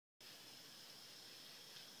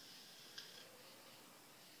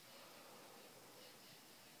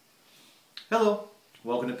Hello,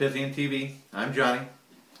 welcome to Pythian TV. I'm Johnny.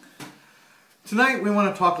 Tonight we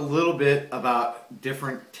want to talk a little bit about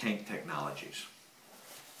different tank technologies.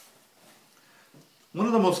 One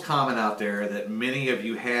of the most common out there that many of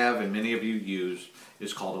you have and many of you use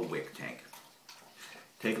is called a Wick tank.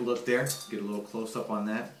 Take a look there, get a little close up on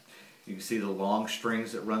that. You can see the long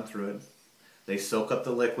strings that run through it. They soak up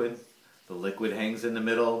the liquid hangs in the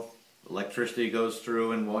middle, electricity goes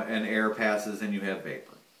through and air passes and you have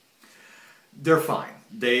vapor. They're fine.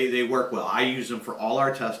 They work well. I use them for all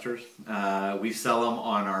our testers. We sell them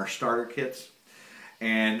on our starter kits.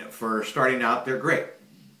 And for starting out, they're great.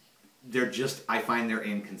 They're just, I find they're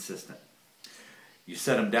inconsistent. You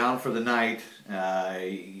set them down for the night.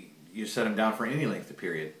 You set them down for any length of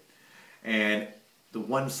period. And the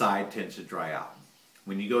one side tends to dry out.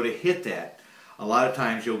 When you go to hit that, a lot of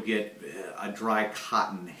times you'll get a dry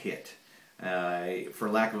cotton hit. For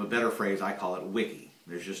lack of a better phrase, I call it wicky.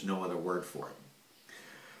 There's just no other word for it.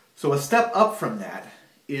 So a step up from that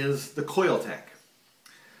is the coil tank.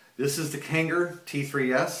 This is the Kanger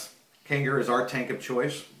T3S. Kanger is our tank of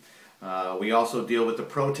choice. We also deal with the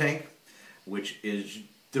Pro tank, which is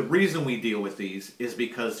the reason we deal with these is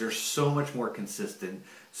because they're so much more consistent,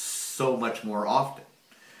 so much more often.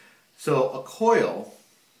 So a coil,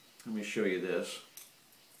 let me show you this.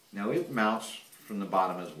 Now it mounts from the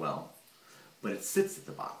bottom as well, but it sits at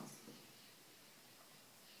the bottom.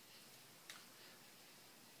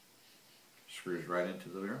 Screws right into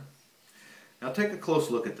there. Now take a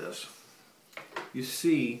close look at this. You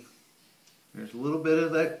see there's a little bit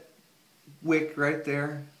of that wick right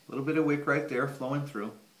there, a little bit of wick right there flowing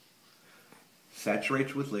through.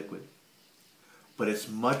 Saturates with liquid, but it's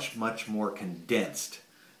much, much more condensed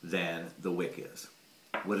than the wick is.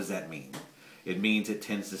 What does that mean? It means it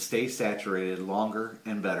tends to stay saturated longer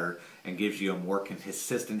and better and gives you a more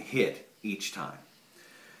consistent hit each time.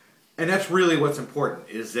 And that's really what's important,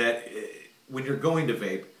 is that when you're going to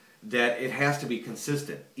vape, that it has to be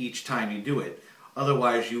consistent each time you do it.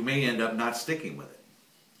 Otherwise, you may end up not sticking with it.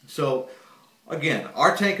 So, again,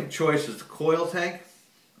 our tank of choice is the Coil tank.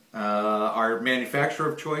 Our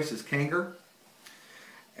manufacturer of choice is Kanger.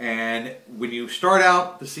 And when you start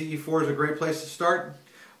out, the CE4 is a great place to start.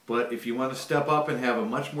 But if you want to step up and have a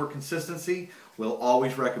much more consistency, we'll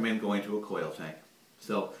always recommend going to a Coil tank.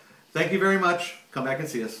 So, thank you very much. Come back and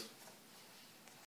see us.